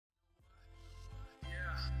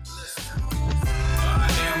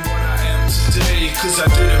cause I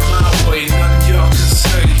did it my way, nothing y'all can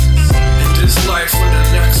say. In this life or the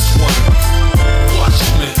next one, watch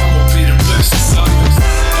me, I'ma be the best.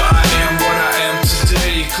 I am what I am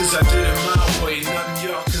today, cause I did it my way, nothing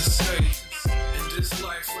y'all can say. In this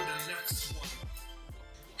life or the next one.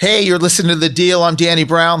 Hey, you're listening to The Deal. I'm Danny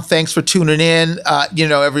Brown. Thanks for tuning in.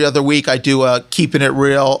 Every other week I do a Keeping It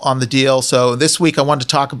Real on The Deal. So this week I wanted to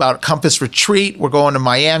talk about Compass ReTreat. We're going to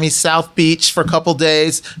Miami, South Beach for a couple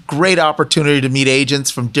days. Great opportunity to meet agents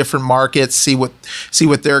from different markets, see what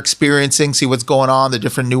they're experiencing, see what's going on, the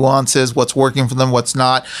different nuances, what's working for them, what's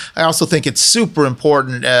not. I also think it's super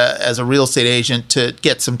important as a real estate agent to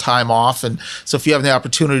get some time off. And so if you have the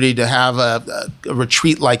opportunity to have a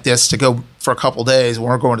retreat like this, to go for a couple days,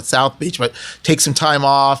 we're going to South Beach, but take some time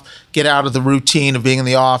off, get out of the routine of being in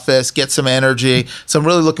the office, get some energy. So I'm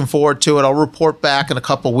really looking forward to it. I'll report back in a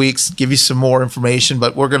couple weeks, give you some more information,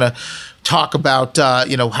 but we're going to talk about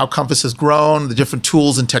how Compass has grown, the different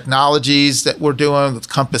tools and technologies that we're doing with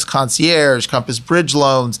Compass Concierge, Compass Bridge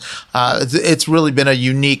Loans. It's really been a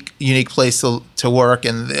unique place to work,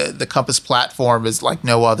 and the Compass platform is like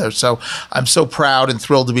no other. So I'm so proud and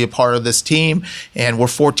thrilled to be a part of this team, and we're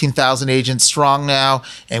 14,000 agents strong now,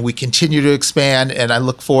 and we continue to expand, and I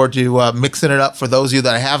look forward to mixing it up for those of you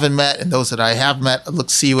that I haven't met and those that I have met. I look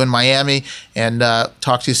to see you in Miami, and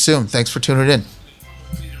talk to you soon. Thanks for tuning in.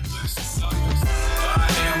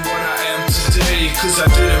 Cause I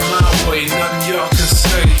did it my way, nothing y'all can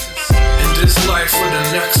say. In this life